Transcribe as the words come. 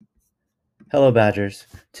Hello, Badgers.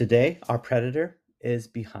 Today, our predator is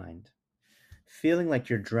behind. Feeling like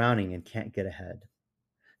you're drowning and can't get ahead.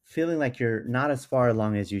 Feeling like you're not as far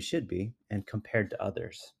along as you should be and compared to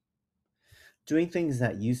others. Doing things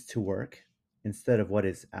that used to work instead of what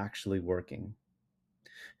is actually working.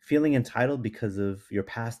 Feeling entitled because of your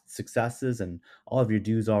past successes and all of your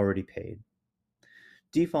dues already paid.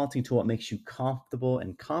 Defaulting to what makes you comfortable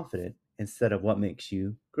and confident instead of what makes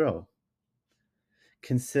you grow.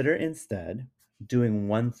 Consider instead doing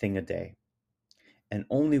one thing a day and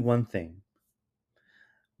only one thing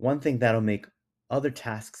that'll make other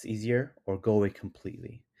tasks easier or go away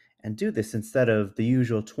completely. And do this instead of the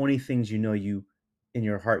usual 20 things you know you in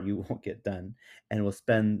your heart you won't get done and will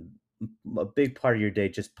spend a big part of your day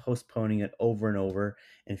just postponing it over and over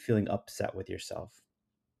and feeling upset with yourself.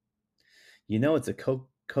 You know it's a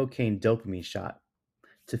cocaine dopamine shot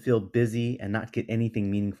to feel busy and not get anything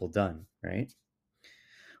meaningful done, right?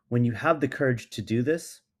 When you have the courage to do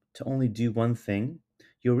this, to only do one thing,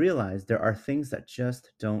 you'll realize there are things that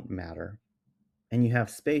just don't matter and you have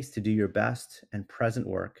space to do your best and present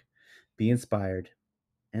work, be inspired,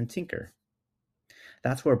 and tinker.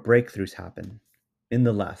 That's where breakthroughs happen, in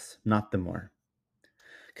the less, not the more.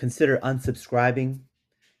 Consider unsubscribing,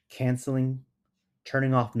 canceling,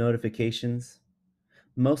 turning off notifications.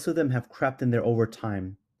 Most of them have crept in there over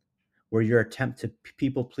time, where your attempt to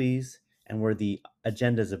people please and were the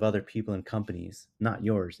agendas of other people and companies, not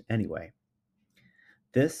yours anyway.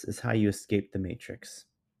 This is how you escape the matrix.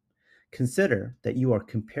 Consider that you are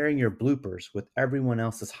comparing your bloopers with everyone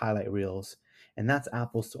else's highlight reels, and that's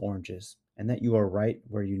apples to oranges, and that you are right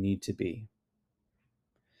where you need to be.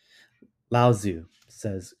 Lao Tzu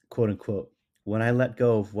says, quote unquote, when I let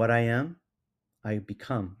go of what I am, I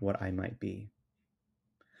become what I might be.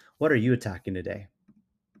 What are you attacking today?